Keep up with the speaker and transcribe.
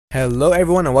Hello,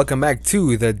 everyone, and welcome back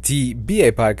to the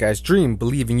DBA podcast. Dream,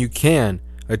 believing you can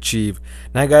achieve.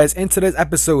 Now, guys, in today's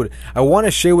episode, I want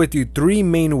to share with you three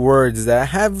main words that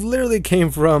have literally came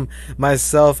from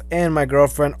myself and my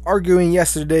girlfriend arguing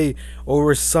yesterday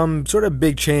over some sort of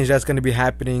big change that's going to be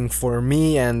happening for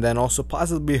me and then also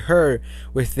possibly her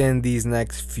within these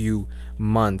next few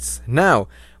months. Now,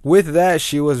 with that,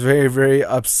 she was very, very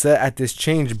upset at this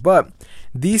change, but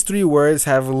these three words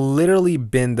have literally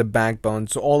been the backbone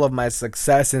to all of my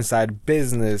success inside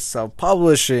business,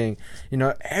 self-publishing,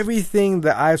 everything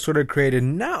that I've sort of created,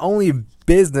 not only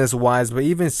business-wise, but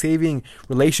even saving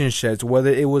relationships,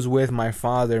 whether it was with my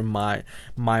father, my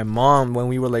mom, when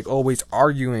we were like always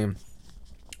arguing.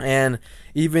 And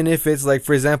even if it's like,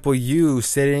 for example, you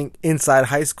sitting inside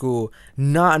high school,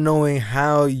 not knowing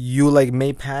how you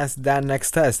may pass that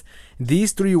next test,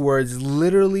 these three words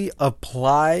literally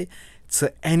apply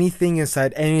to anything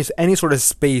inside any sort of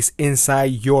space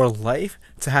inside your life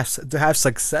to have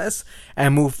success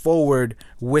and move forward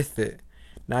with it.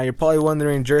 Now you're probably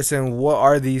wondering, Jerson, what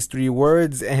are these three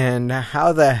words and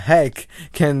how the heck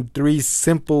can three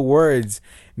simple words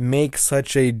make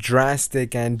such a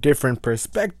drastic and different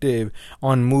perspective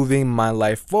on moving my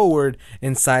life forward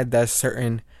inside that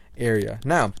certain area?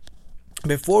 Now,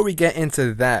 before we get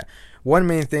into that, one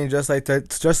main thing, just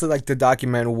to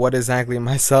document what exactly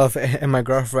myself and my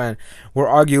girlfriend were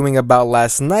arguing about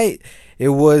last night, it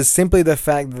was simply the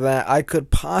fact that I could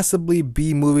possibly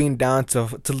be moving down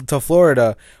to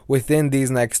Florida within these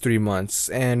next 3 months.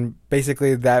 And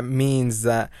basically that means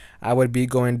that I would be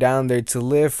going down there to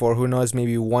live for, who knows,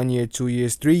 maybe 1 year, 2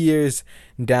 years, 3 years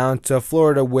down to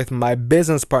Florida with my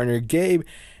business partner, Gabe,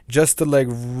 just to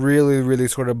really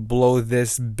sort of blow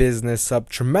this business up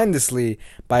tremendously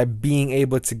by being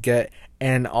able to get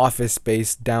an office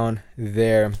space down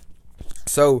there.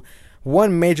 So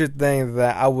one major thing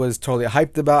that I was totally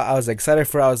hyped about, I was excited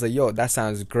for, I was like, yo, that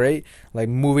sounds great. Like,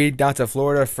 moving down to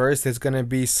Florida first is going to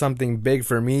be something big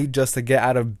for me, just to get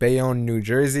out of Bayonne, New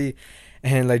Jersey,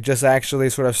 and just actually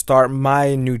sort of start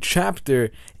my new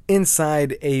chapter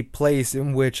inside a place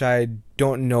in which I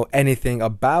don't know anything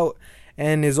about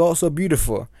and is also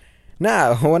beautiful.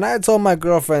 Now, when I told my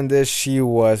girlfriend this, she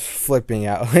was flipping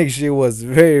out. She was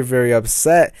very, very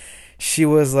upset. She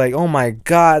was like, oh my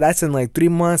god, that's in 3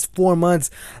 months, 4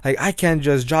 months. I can't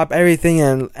just drop everything,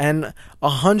 and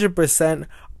 100%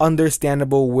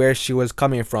 understandable where she was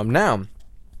coming from. Now,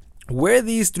 where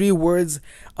these three words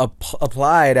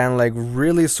applied and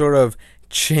really sort of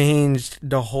changed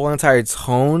the whole entire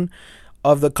tone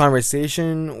of the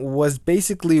conversation was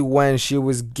basically when she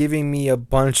was giving me a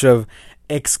bunch of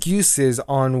excuses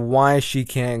on why she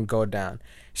can't go down.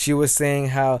 She was saying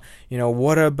how,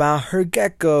 what about her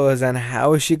geckos, and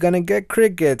how is she gonna get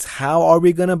crickets? How are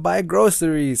we gonna buy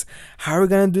groceries? How are we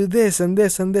gonna do this and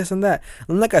this and this and that?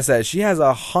 And like I said, she has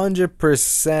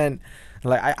 100%.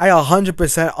 I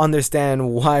 100%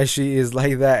 understand why she is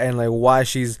like that, and why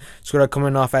she's sort of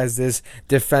coming off as this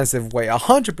defensive way.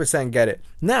 100% get it.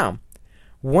 Now,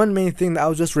 one main thing that I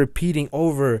was just repeating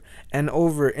over and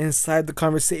over inside the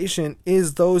conversation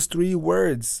is those three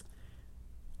words.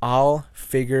 I'll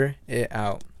figure it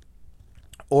out.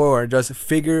 Or just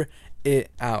figure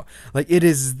it out. It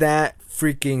is that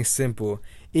freaking simple.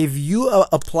 If you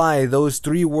apply those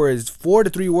 3 words, 4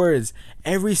 to 3 words,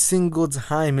 every single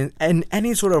time in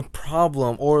any sort of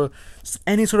problem or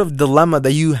any sort of dilemma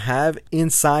that you have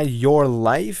inside your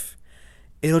life,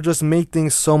 it'll just make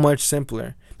things so much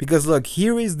simpler. Because look,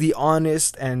 here is the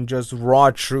honest and just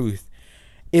raw truth.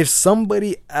 If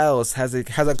somebody else has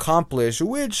accomplished,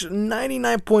 which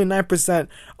 99.9%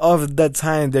 of the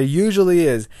time there usually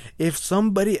is, if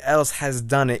somebody else has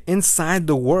done it inside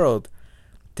the world,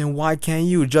 then why can't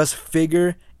you just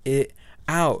figure it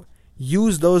out?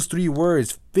 Use those 3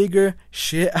 words, figure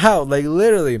shit out.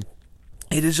 Literally,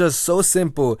 it is just so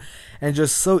simple and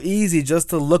just so easy just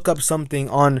to look up something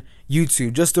on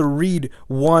YouTube, just to read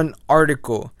one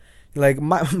article. For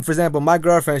example, my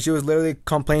girlfriend, she was literally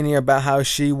complaining about how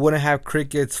she wouldn't have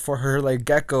crickets for her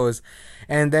geckos,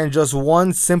 and then just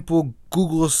one simple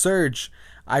Google search,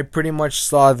 I pretty much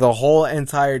saw the whole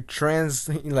entire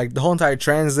the whole entire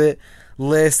transit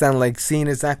list, and seeing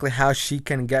exactly how she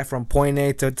can get from point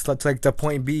A to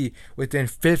point B within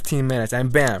 15 minutes,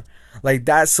 and bam,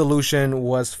 that solution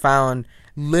was found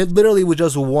literally with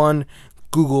just one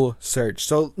Google search.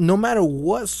 So no matter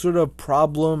what sort of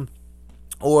problem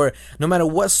or no matter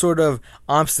what sort of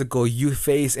obstacle you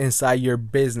face inside your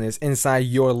business, inside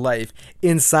your life,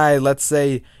 inside, let's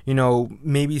say,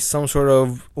 maybe some sort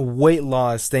of weight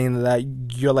loss thing that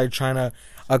you're trying to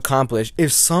accomplish,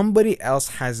 if somebody else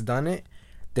has done it,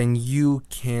 then you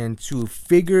can too.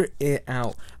 Figure it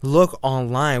out. Look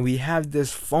online. We have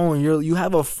this phone. You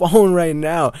have a phone right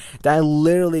now that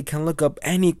literally can look up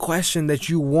any question that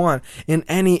you want in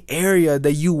any area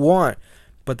that you want.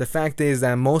 But the fact is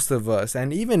that most of us,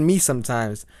 and even me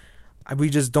sometimes, we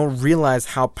just don't realize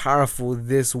how powerful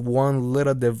this one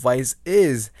little device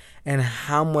is, and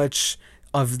how much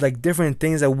of like different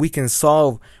things that we can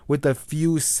solve with a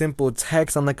few simple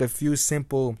texts on like a few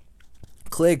simple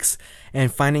clicks,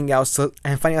 and finding out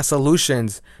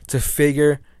solutions to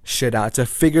figure shit out, to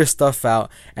figure stuff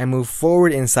out, and move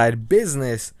forward inside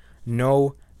business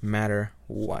no matter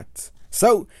what.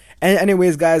 So, and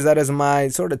anyways, guys, that is my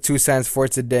sort of 2 cents for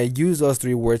today. Use those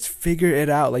 3 words. Figure it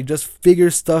out. Like, just figure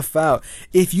stuff out.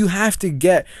 If you have to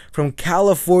get from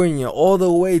California all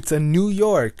the way to New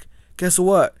York, guess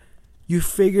what? You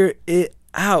figure it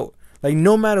out. Like,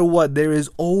 no matter what, there is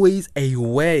always a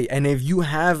way. And if you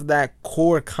have that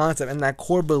core concept and that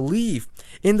core belief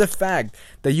in the fact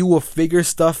that you will figure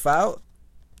stuff out,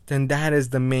 then that is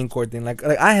the main core thing. Like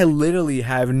I literally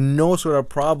have no sort of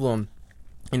problem,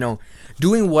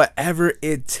 doing whatever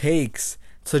it takes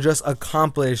to just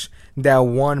accomplish that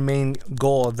one main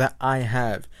goal that I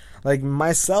have. Like,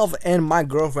 myself and my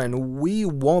girlfriend, we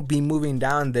won't be moving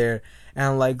down there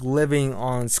and like living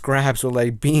on scraps or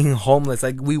like being homeless.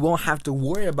 Like, we won't have to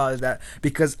worry about that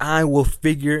because I will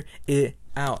figure it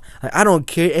out. Like, I don't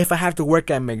care if I have to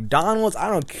work at McDonald's. I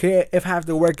don't care if I have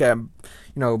to work at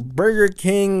Burger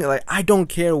King. Like, I don't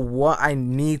care what I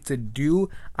need to do.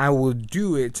 I will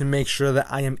do it to make sure that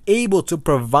I am able to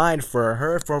provide for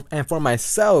her and for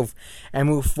myself, and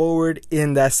move forward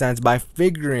in that sense by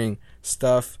figuring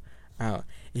stuff out.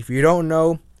 If you don't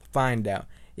know, find out.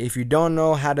 If you don't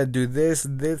know how to do this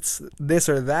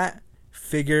or that,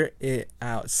 figure it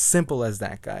out. Simple as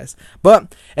that, guys.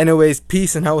 But anyways,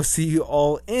 peace, and I will see you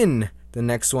all in the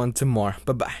next one tomorrow.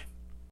 Bye-bye.